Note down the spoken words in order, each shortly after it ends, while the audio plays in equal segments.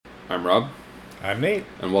I'm Rob, I'm Nate.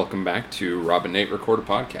 and welcome back to Rob and Nate Record a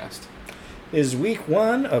Podcast. Is week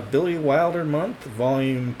 1 of Billy Wilder Month,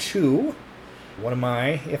 Volume 2. One of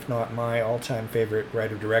my, if not my, all-time favorite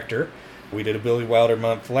writer-director. We did a Billy Wilder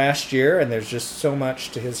Month last year, and there's just so much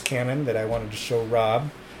to his canon that I wanted to show Rob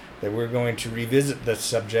that we're going to revisit the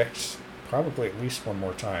subject probably at least one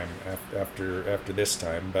more time after this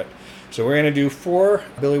time. So we're going to do 4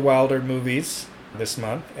 Billy Wilder movies this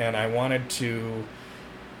month, and I wanted to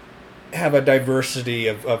have a diversity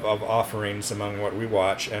of offerings among what we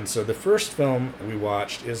watch. And so the first film we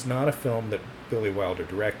watched is not a film that Billy Wilder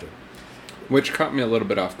directed. Which caught me a little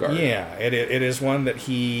bit off guard. Yeah, it is one that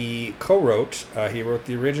he co-wrote. He wrote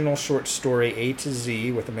the original short story A to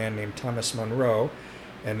Z with a man named Thomas Monroe,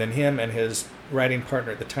 and then him and his writing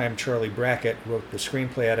partner at the time, Charlie Brackett, wrote the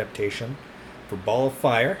screenplay adaptation for Ball of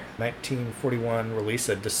Fire, 1941 release,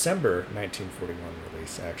 a December 1941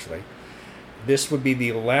 release, actually. This would be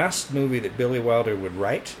the last movie that Billy Wilder would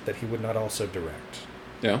write that he would not also direct.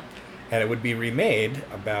 Yeah. And it would be remade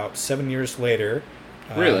about 7 years later.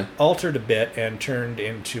 Really? Altered a bit and turned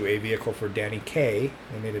into a vehicle for Danny Kaye.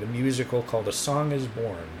 They made it a musical called A Song is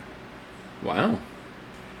Born. Wow.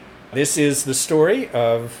 This is the story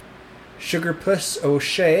of Sugar Puss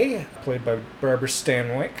O'Shea, played by Barbara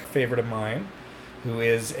Stanwyck, favorite of mine, who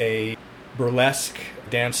is a burlesque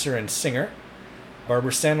dancer and singer.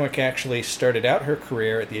 Barbara Stanwyck actually started out her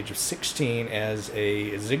career at the age of 16 as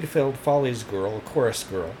a Ziegfeld Follies girl, a chorus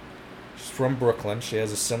girl. She's from Brooklyn. She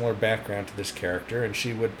has a similar background to this character, and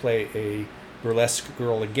she would play a burlesque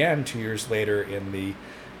girl again 2 years later in the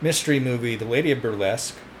mystery movie The Lady of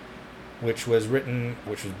Burlesque, which was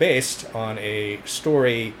based on a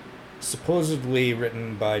story supposedly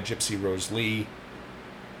written by Gypsy Rose Lee,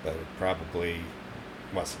 but it probably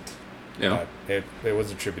wasn't. Yeah. It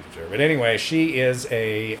was attributed to her. But anyway, she is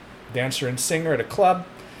a dancer and singer at a club.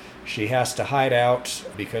 She has to hide out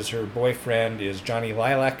because her boyfriend is Johnny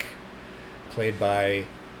Lilac, played by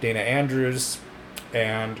Dana Andrews,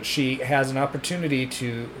 and she has an opportunity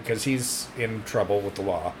because he's in trouble with the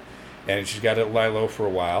law, and she's got to lie low for a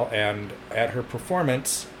while, and at her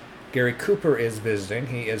performance, Gary Cooper is visiting.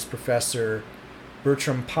 He is Professor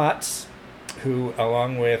Bertram Potts, who,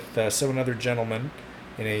 along with 7 other gentlemen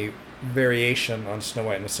in a variation on Snow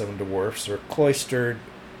White and the Seven Dwarfs, are cloistered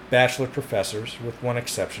bachelor professors, with one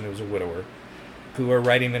exception, who was a widower, who are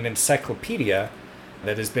writing an encyclopedia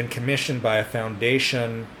that has been commissioned by a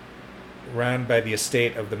foundation run by the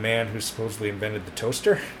estate of the man who supposedly invented the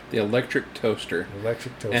toaster. The electric toaster.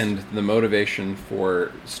 Electric toaster. And the motivation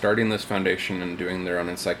for starting this foundation and doing their own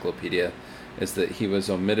encyclopedia is that he was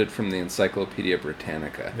omitted from the Encyclopedia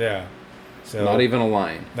Britannica. Yeah. So Not even a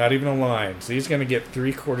line. Not even a line. So he's going to get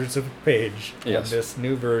 3/4 of a page Yes. of this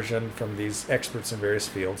new version from these experts in various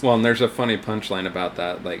fields. Well, and there's a funny punchline about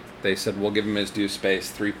that. Like, they said, we'll give him his due space,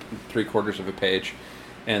 three-quarters of a page.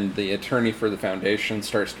 And the attorney for the foundation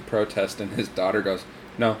starts to protest, and his daughter goes,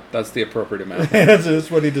 no, that's the appropriate amount. That's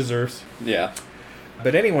what he deserves. Yeah.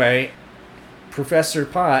 But anyway, Professor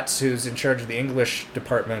Potts, who's in charge of the English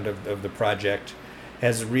department of the project,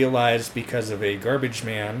 has realized because of a garbage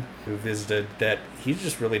man who visited that he's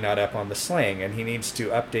just really not up on the slang, and he needs to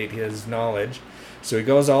update his knowledge. So he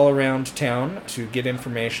goes all around town to get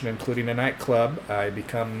information, including a nightclub. He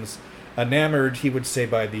becomes enamored, he would say,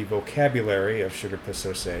 by the vocabulary of Sugar Puss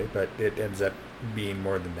O'Shea, but it ends up being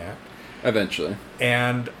more than that. Eventually.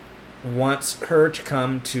 And wants her to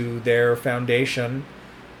come to their foundation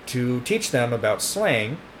to teach them about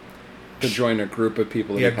slang. To join a group of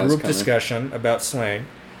people that Yeah, he has group coming. discussion about slang.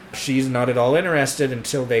 She's not at all interested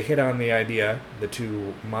until they hit on the idea, the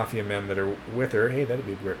 2 mafia men that are with her, hey, that'd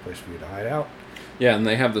be a great place for you to hide out. Yeah, and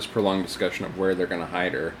they have this prolonged discussion of where they're going to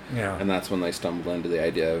hide her. Yeah. And that's when they stumble into the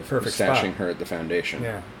idea of Perfect stashing spot. her at the foundation.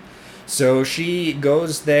 Yeah. So she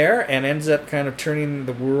goes there and ends up kind of turning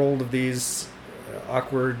the world of these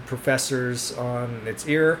awkward professors on its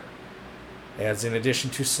ear, as in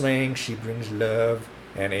addition to slang, she brings love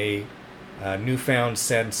and a newfound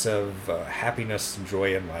sense of happiness and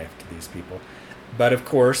joy in life to these people. But of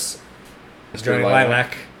course, Mr. Johnny Lilac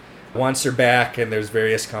Lilac wants her back, and there's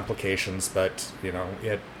various complications, but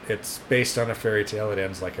it's based on a fairy tale. It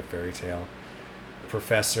ends like a fairy tale. The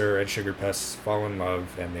professor and Sugar Puss fall in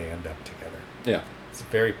love, and they end up together. Yeah. It's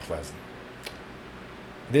very pleasant.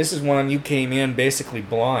 This is one you came in basically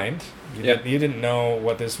blind. You didn't know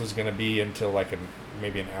what this was going to be until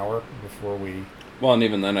maybe an hour before we... Well, and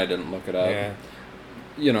even then I didn't look it up. Yeah.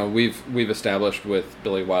 You know, we've established with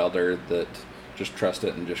Billy Wilder that just trust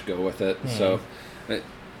it and just go with it. So,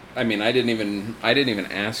 I mean, I didn't even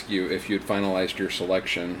ask you if you'd finalized your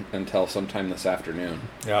selection until sometime this afternoon.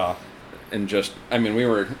 Yeah. and just, I mean, we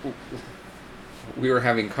were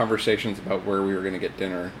having conversations about where we were going to get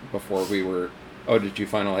dinner before we were, oh, did you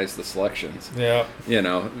finalize the selections? Yeah. You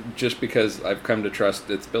know, just because I've come to trust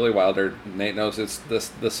it's Billy Wilder, Nate knows it's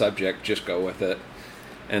the subject, just go with it.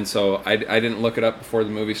 And so I didn't look it up before the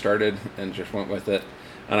movie started and just went with it.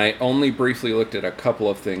 And I only briefly looked at a couple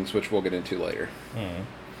of things, which we'll get into later. Mm.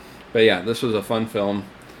 But yeah, this was a fun film.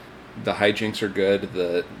 The hijinks are good.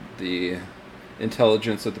 The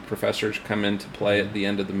intelligence of the professors come into play at the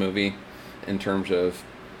end of the movie in terms of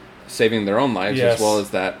saving their own lives, Yes. as well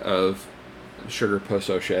as that of Sugar Puss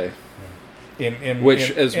O'Shea.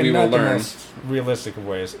 Which, as we not will the learn, most realistic of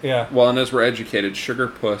ways. Yeah. well, and as we're educated, Sugar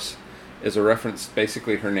Puss is a reference.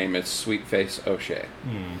 Basically, her name is Sweet Face O'Shea.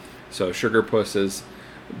 Mm. So Sugar Puss is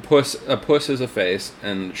puss. A puss is a face,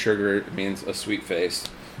 and sugar means a sweet face.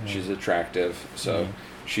 Mm. She's attractive, so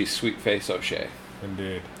she's Sweet Face O'Shea.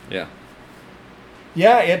 Indeed. Yeah.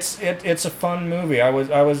 Yeah, it's a fun movie. I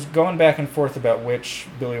was going back and forth about which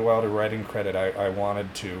Billy Wilder writing credit I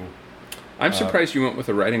wanted to. I'm surprised you went with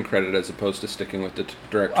a writing credit as opposed to sticking with the I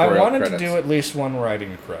directorial wanted credits. to do at least one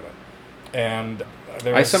writing credit, and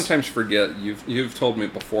there I was, sometimes forget. You've told me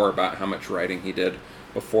before about how much writing he did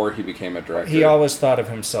before he became a director. he always thought of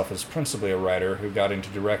himself as principally a writer who got into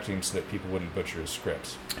directing so that people wouldn't butcher his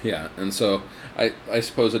scripts. Yeah, and so I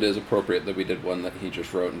suppose it is appropriate that we did one that he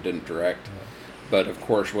just wrote and didn't direct. Yeah. But of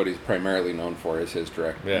course, what he's primarily known for is his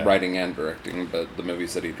writing and directing. But the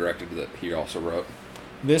movies that he directed that he also wrote.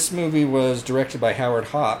 This movie was directed by Howard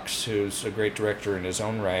Hawks, who's a great director in his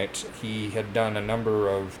own right. He had done a number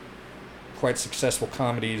of quite successful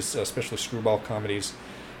comedies, especially screwball comedies.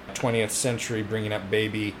 20th Century, Bringing Up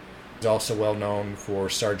Baby. He's also well known for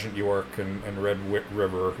Sergeant York and Red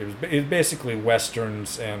River. It was basically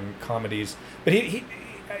westerns and comedies. But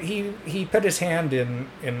he put his hand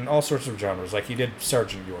in all sorts of genres, like he did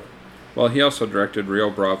Sergeant York. Well, he also directed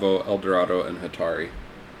Rio Bravo, El Dorado, and Hatari.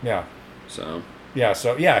 Yeah. So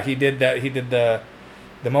He did that. He did the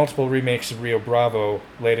multiple remakes of Rio Bravo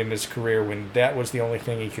late in his career when that was the only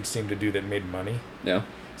thing he could seem to do that made money. yeah.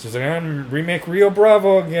 So he's like, I'm remake Rio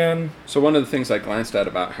Bravo again. So one of the things I glanced at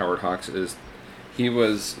about Howard Hawks is he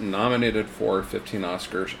was nominated for 15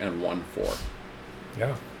 Oscars and won 4.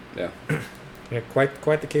 Yeah. Yeah. Yeah,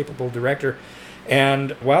 quite the capable director.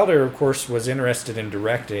 And Wilder, of course, was interested in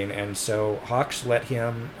directing, and so Hawks let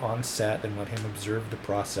him on set and let him observe the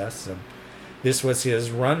process. And this was his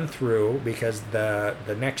run through because the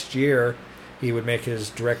next year he would make his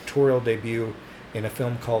directorial debut in a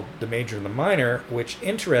film called The Major and the Minor, which,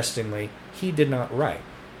 interestingly, he did not write.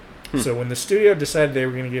 So when the studio decided they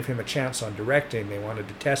were going to give him a chance on directing, they wanted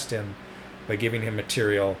to test him by giving him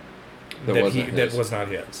material that was not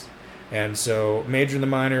his. And so Major and the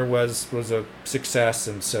Minor was a success,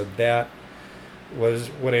 and so that was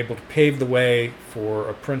what able to pave the way for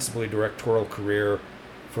a principally directorial career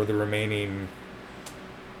for the remaining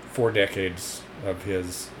 4 decades of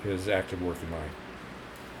his active working life.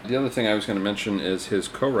 The other thing I was going to mention is his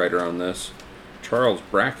co-writer on this, Charles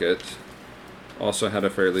Brackett, also had a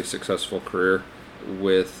fairly successful career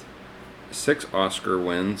with 6 Oscar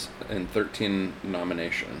wins and 13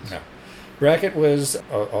 nominations. Yeah. Brackett was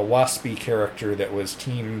a waspy character that was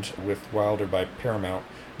teamed with Wilder by Paramount.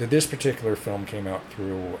 This particular film came out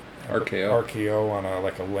through RKO on a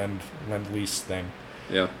lend-lease thing.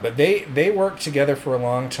 Yeah. But they worked together for a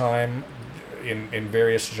long time in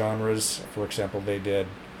various genres. For example, they did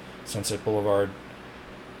Sunset Boulevard.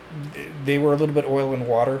 They were a little bit oil and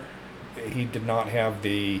water. He did not have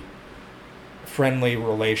the friendly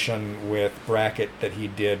relation with Brackett that he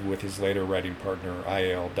did with his later writing partner,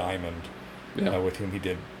 I.L. Diamond, with whom he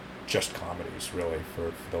did just comedies, really,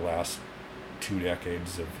 for the last 2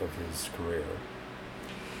 decades of his career.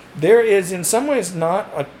 There is, in some ways,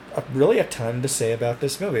 not really a ton to say about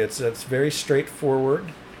this movie. It's very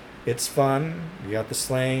straightforward. It's fun. You got the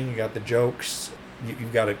slang, you got the jokes.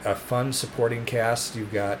 You've got a fun supporting cast.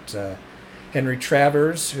 You've got Henry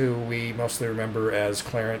Travers, who we mostly remember as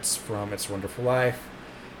Clarence from It's a Wonderful Life.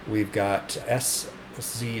 We've got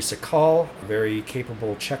S.Z. Sakal, a very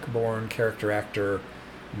capable Czech-born character actor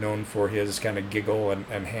known for his kind of giggle and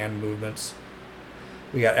hand movements.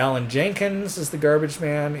 We got Alan Jenkins as the garbage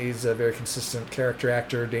man. He's a very consistent character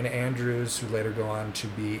actor. Dana Andrews, who later go on to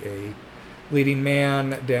be a leading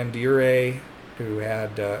man. Dan Dure, who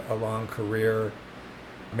had a long career.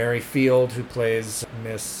 Mary Field, who plays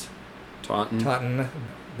Miss Totten,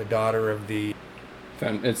 the daughter of the...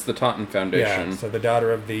 It's the Totten Foundation. Yeah, so the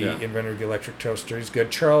daughter of the inventor of the electric toaster. He's good.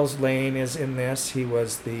 Charles Lane is in this. He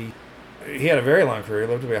had a very long career. He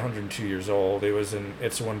lived to be 102 years old. He was in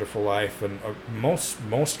It's a Wonderful Life and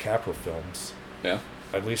most Capra films. Yeah.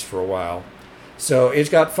 at least for a while. So it's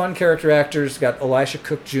got fun character actors. Got Elisha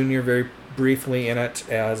Cook Jr. very briefly in it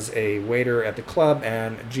as a waiter at the club,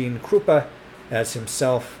 and Gene Krupa as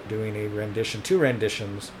himself doing two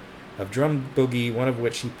renditions of Drum Boogie, one of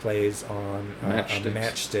which he plays on a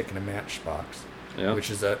matchstick and a matchbox, which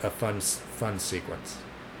is a fun sequence.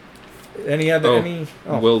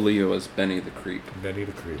 Will Leo as Benny the Creep. Benny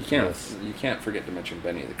the Creep. You can't forget to mention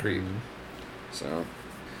Benny the Creep. Mm-hmm. So,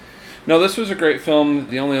 no, this was a great film.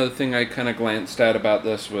 The only other thing I kind of glanced at about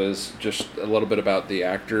this was just a little bit about the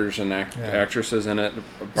actors and actresses in it.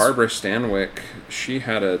 Barbara Stanwyck, she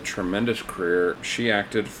had a tremendous career. She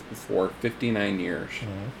acted for 59 years.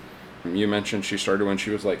 Mm-hmm. You mentioned she started when she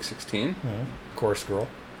was like 16. Mm-hmm. Chorus girl.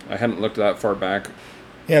 I hadn't looked that far back.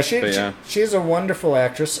 Yeah, she's a wonderful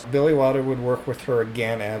actress. Billy Wilder would work with her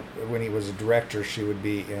again when he was a director. She would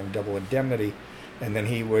be in Double Indemnity, and then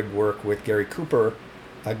he would work with Gary Cooper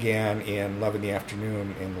again in Love in the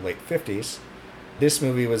Afternoon in the late 50s. This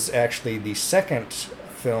movie was actually the second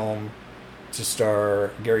film to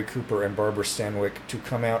star Gary Cooper and Barbara Stanwyck to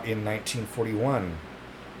come out in 1941.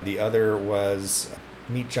 The other was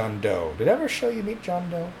Meet John Doe. Did I ever show you Meet John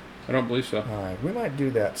Doe? I don't believe so. All right, we might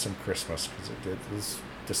do that some Christmas because it was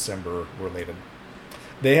December related.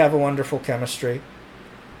 They have a wonderful chemistry.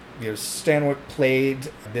 Stanwyck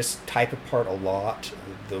played this type of part a lot.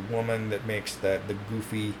 The woman that makes the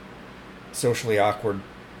goofy, socially awkward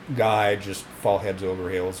guy just fall heads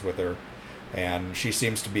over heels with her. And she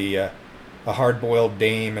seems to be a hard-boiled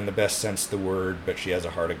dame in the best sense of the word, but she has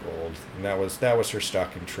a heart of gold. And that was her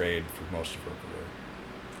stock in trade for most of her career.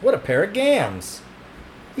 What a pair of gams!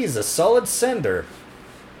 He's a solid sender.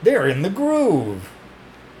 They're in the groove.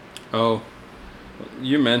 Oh,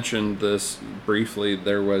 you mentioned this briefly.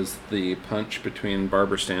 There was the punch between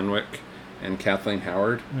Barbara Stanwyck and Kathleen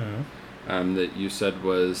Howard that you said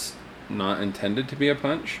was not intended to be a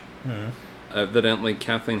punch. Mm-hmm. Evidently,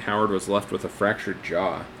 Kathleen Howard was left with a fractured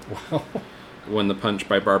jaw when the punch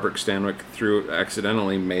by Barbara Stanwyck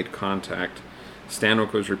accidentally made contact.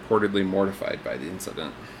 Stanwyck was reportedly mortified by the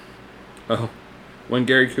incident. Oh. When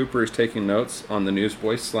Gary Cooper is taking notes on the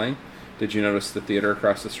newsboys slang, did you notice the theater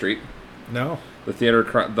across the street? No.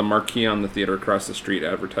 The marquee on the theater across the street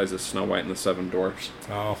advertises Snow White and the Seven Dwarfs.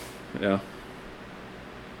 Oh. Yeah.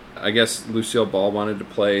 I guess Lucille Ball wanted to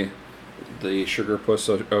play the Sugar Puss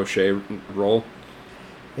O'Shea role.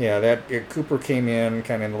 Yeah, Cooper came in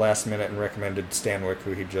kind of in the last minute and recommended Stanwyck,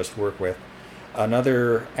 who he'd just worked with.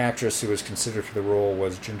 Another actress who was considered for the role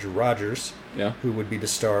was Ginger Rogers, who would be the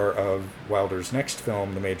star of Wilder's next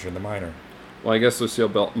film, The Major and the Minor. Well, I guess Lucille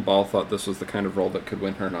Ball thought this was the kind of role that could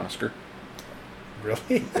win her an Oscar.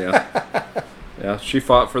 Really? Yeah. Yeah, she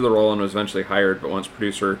fought for the role and was eventually hired, but once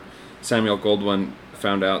producer Samuel Goldwyn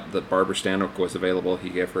found out that Barbara Stanwyck was available, he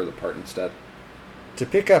gave her the part instead. To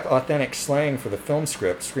pick up authentic slang for the film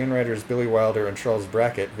script, screenwriters Billy Wilder and Charles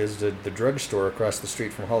Brackett visited the drugstore across the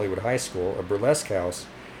street from Hollywood High School, a burlesque house,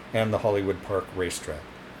 and the Hollywood Park racetrack.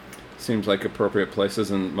 Seems like appropriate places,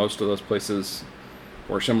 and most of those places,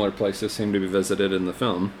 or similar places, seem to be visited in the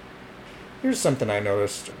film. Here's something I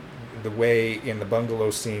noticed, the way in the bungalow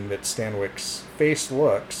scene that Stanwyck's face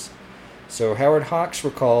looks. So Howard Hawks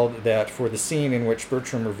recalled that for the scene in which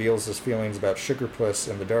Bertram reveals his feelings about Sugar Puss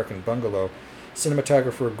in the darkened bungalow,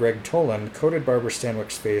 cinematographer Greg Toland coated Barbara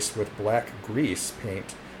Stanwyck's face with black grease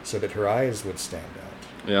paint so that her eyes would stand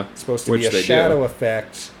out. Yeah. It's supposed to be a shadow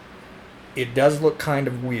effect. It does look kind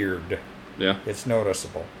of weird. Yeah. It's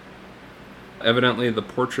noticeable. Evidently, the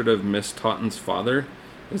portrait of Miss Totten's father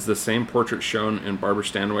is the same portrait shown in Barbara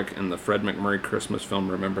Stanwyck in the Fred MacMurray Christmas film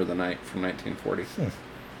Remember the Night from 1940.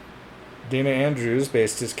 Dana Andrews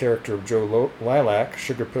based his character of Joe Lilac,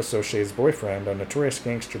 Sugar Puss O'Shea's boyfriend, on notorious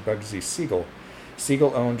gangster Bugsy Siegel.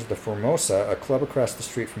 Siegel owned the Formosa, a club across the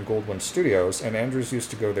street from Goldwyn Studios, and Andrews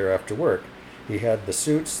used to go there after work. He had the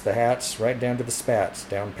suits, the hats, right down to the spats,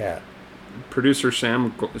 down pat. Producer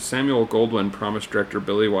Samuel Goldwyn promised director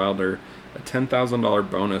Billy Wilder a $10,000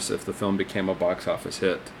 bonus if the film became a box office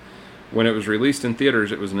hit. When it was released in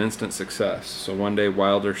theaters, it was an instant success, so one day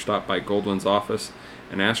Wilder stopped by Goldwyn's office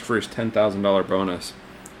and asked for his $10,000 bonus.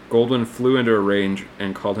 Goldwyn flew into a rage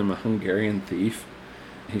and called him a Hungarian thief.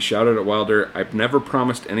 He shouted at Wilder, "I've never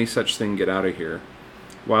promised any such thing, get out of here."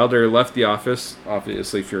 Wilder left the office,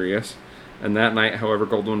 obviously furious, and that night, however,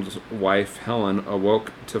 Goldwyn's wife, Helen,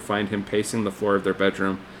 awoke to find him pacing the floor of their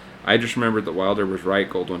bedroom. "I just remembered that Wilder was right,"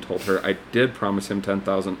 Goldwyn told her. "I did promise him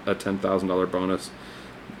a $10,000 bonus."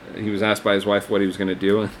 He was asked by his wife what he was going to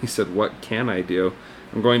do, and he said, "What can I do?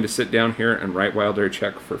 I'm going to sit down here and write Wilder a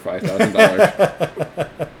check for $5,000.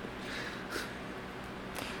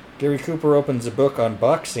 Gary Cooper opens a book on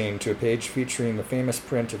boxing to a page featuring the famous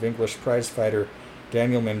print of English prizefighter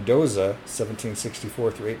Daniel Mendoza,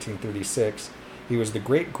 1764 through 1836. He was the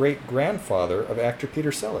great-great-grandfather of actor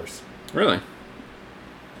Peter Sellers. Really?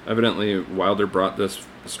 Evidently, Wilder brought this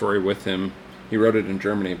story with him. He wrote it in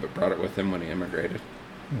Germany, but brought it with him when he immigrated.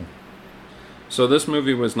 So this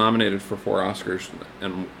movie was nominated for 4 Oscars,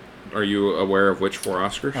 and are you aware of which 4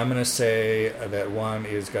 Oscars? I'm going to say that one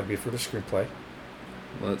is got to be for the screenplay.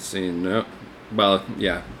 Let's see. No. Well,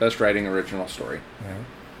 yeah. Best Writing Original Story. Yeah.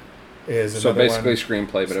 Is So another basically one,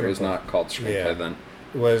 screenplay, but it was screenplay. not called screenplay then.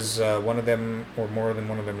 Was one of them, or more than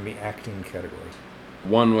one of them, in the acting category?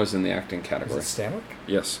 One was in the acting Was category. it Stanwyck?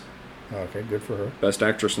 Yes. Oh, okay, good for her. Best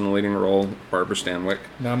Actress in the Leading Role, Barbara Stanwyck.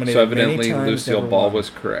 Nominated So evidently many times, Lucille never Ball won. was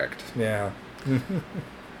correct. Yeah.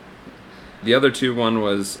 The other two, one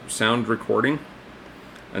was Sound Recording,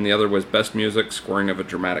 and the other was Best Music Scoring of a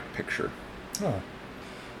Dramatic Picture. Oh.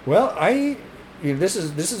 Well, this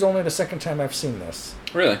is only the second time I've seen this.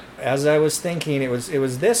 Really? As I was thinking, it was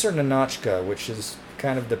this or Ninotchka, which is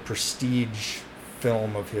kind of the prestige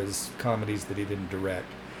film of his comedies that he didn't direct.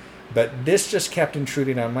 But this just kept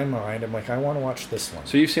intruding on my mind. I'm like, I want to watch this one.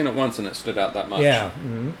 So you've seen it once and it stood out that much? Yeah.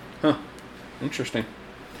 Mm-hmm. Huh. Interesting.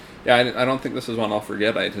 Yeah, I don't think this is one I'll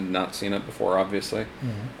forget. I had not seen it before, obviously.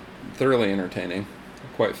 Mm-hmm. Thoroughly entertaining.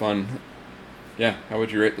 Quite fun. Yeah, how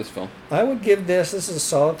would you rate this film? I would give this is a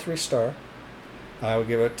solid 3-star. I would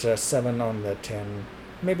give it 7 on the 10,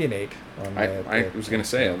 maybe an 8 on the... I was going to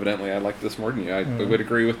say, evidently I like this more than you. I Mhm. would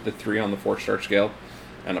agree with the 3 on the 4-star scale,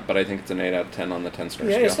 but I think it's an 8 out of 10 on the 10-star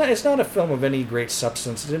Yeah, scale. it's not a film of any great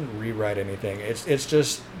substance. It didn't rewrite anything. It's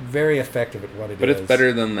just very effective at what it is. But it's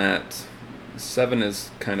better than that. 7 is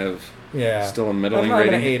kind of still a middling I'm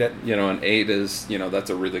rating. gonna 8 it. An 8 is, that's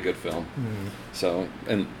a really good film. Mm. So,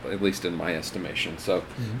 and at least in my estimation. So,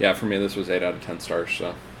 Mhm. yeah, for me this was 8 out of 10 stars.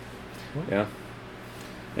 So, Cool. yeah.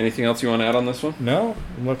 Anything else you want to add on this one? No,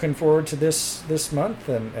 I'm looking forward to this month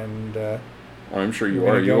and I'm sure you We're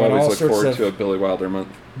are. gonna go You in always all look sorts forward of- to a Billy Wilder month.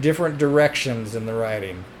 different directions in the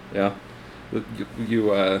writing. Yeah.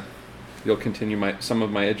 You'll continue some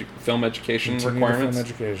of my film education Continue the requirements. Film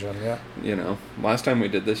education, yeah. Last time we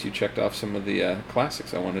did this, you checked off some of the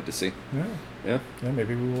classics I wanted to see. Yeah. Yeah. Yeah,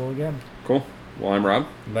 maybe we will again. Cool. Well, I'm Rob,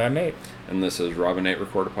 And I'm Nate. and this is Rob and Nate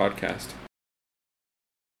Record a Podcast.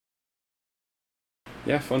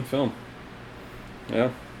 Yeah, fun film. Yeah.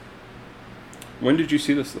 When did you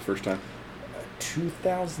see this the first time?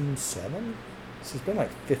 2007? So it's been like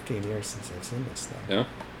 15 years since I've seen this thing. Yeah.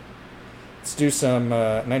 Let's do some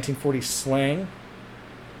 1940s slang.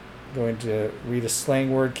 Going to read a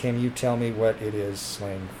slang word. Can you tell me what it is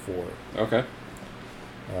slang for? Okay.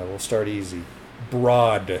 We'll start easy.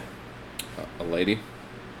 Broad. A lady.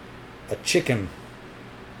 A chicken.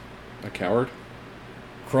 A coward.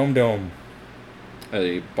 Chrome dome.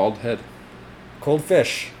 A bald head. Cold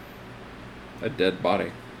fish. A dead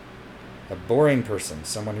body. A boring person.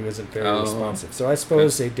 Someone who isn't very Oh. responsive. So I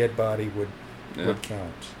suppose a dead body would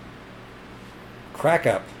count. Crack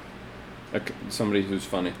up. Somebody who's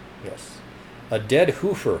funny. Yes. A dead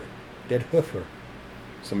hoofer. Dead hoofer.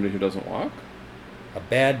 Somebody who doesn't walk? A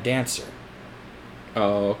bad dancer.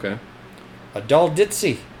 Oh, okay. A dull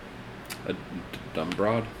ditzy. A dumb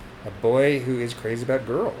broad. A boy who is crazy about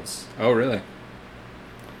girls. Oh, really?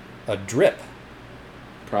 A drip.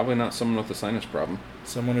 Probably not someone with a sinus problem.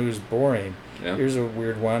 Someone who is boring. Yeah. Here's a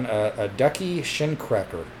weird one. A ducky shin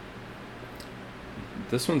cracker.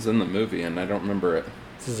 This one's in the movie, and I don't remember it.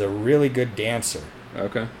 This is a really good dancer.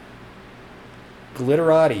 Okay.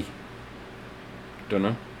 Glitterati. Don't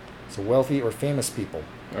know. It's a wealthy or famous people.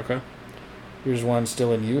 Okay. Here's one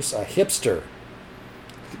still in use. A hipster.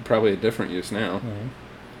 Probably a different use now. Mhm.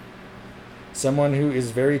 Someone who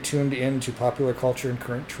is very tuned in to popular culture and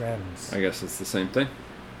current trends. I guess it's the same thing.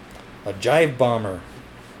 A jive bomber.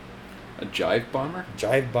 A jive bomber?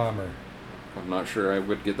 Jive bomber. I'm not sure I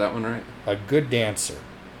would get that one right. A good dancer.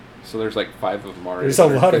 So there's like 5 of them already. There's a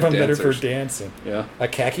that are lot of good them that are for dancers. dancing. Yeah. A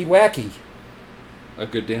khaki wacky. A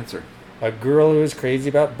good dancer. A girl who is crazy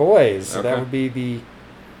about boys. So that Okay. would be the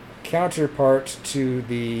counterpart to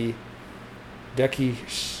the ducky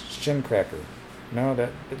shin cracker. No,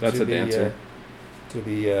 That's to a dancer. To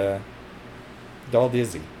the doll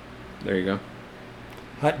dizzy. There you go.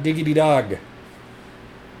 Hot diggity dog!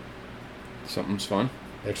 Something's fun.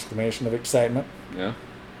 Exclamation of excitement. Yeah.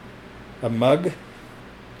 A mug?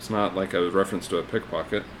 It's not like a reference to a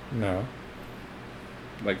pickpocket. No.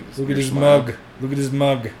 Like it's Look your at his smile. mug. Look at his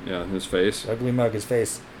mug. Yeah, his face. Ugly mug, his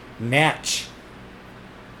face. Natch.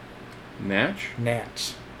 Natch?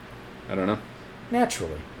 Natch. I don't know.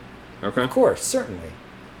 Naturally. Okay. Of course, certainly.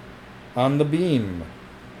 On the beam.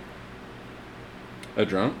 A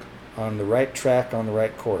drunk? On the right track, on the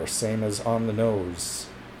right course. Same as on the nose.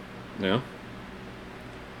 Yeah.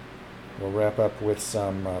 We'll wrap up with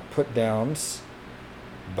some put-downs.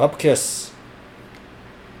 Bupkis.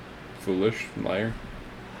 Foolish. Liar.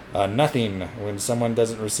 Nothing. When someone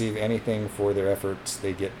doesn't receive anything for their efforts,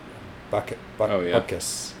 they get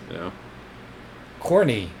bupkis. Yeah.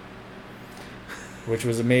 Corny. Which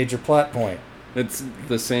was a major plot point. It's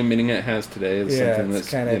the same meaning it has today. It's something it's that's,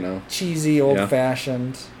 kind of cheesy,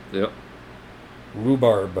 old-fashioned. Yep.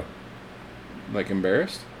 Rhubarb. Like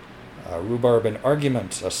embarrassed? Rhubarb, an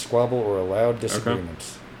argument, a squabble, or a loud disagreement.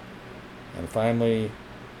 Okay. And finally,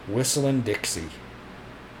 Whistlin' Dixie.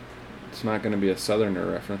 It's not going to be a Southerner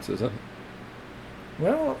reference, is it?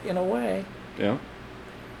 Well, in a way. Yeah.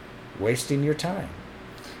 Wasting your time.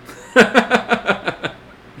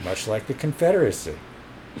 Much like the Confederacy.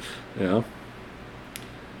 Yeah.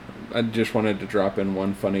 I just wanted to drop in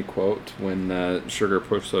one funny quote when Sugar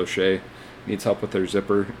Puss O'Shea needs help with their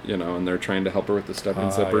zipper, and they're trying to help her with the stuffing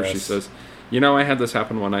zipper. Yes. She says, I had this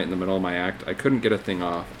happen one night in the middle of my act. I couldn't get a thing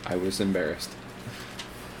off. I was embarrassed.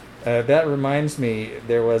 That reminds me,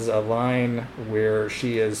 there was a line where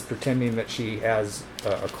she is pretending that she has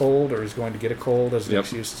a cold or is going to get a cold as an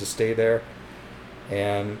excuse to stay there.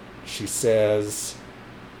 And she says,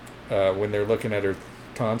 when they're looking at her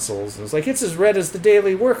tonsils, and it's like, it's as red as the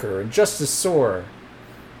Daily Worker and just as sore.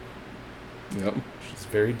 Yep. She's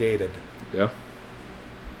very dated. Yeah.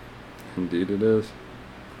 Indeed it is.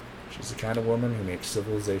 She's the kind of woman who makes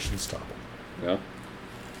civilizations topple. Yeah.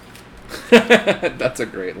 That's a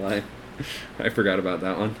great line. I forgot about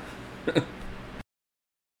that one.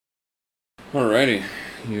 Alrighty.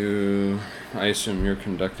 I assume you're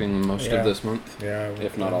conducting most of this month? Yeah.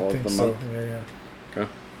 If not all of the so. month? Yeah. Okay.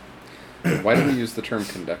 Why do we use the term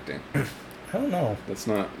conducting? I don't know. That's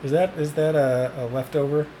not... Is that a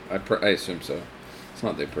leftover? I assume so. It's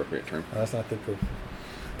not the appropriate term. No, that's not the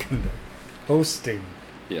appropriate. Hosting.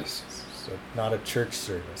 Yes. So not a church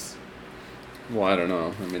service. Well, I don't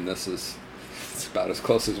know. I mean, it's about as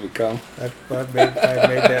close as we come. I've made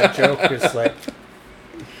that joke. It's like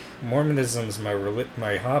Mormonism's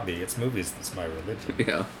my hobby. It's movies that's my religion.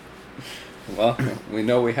 Yeah. Well, we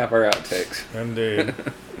know we have our outtakes. Indeed.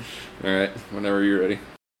 All right. Whenever you're ready.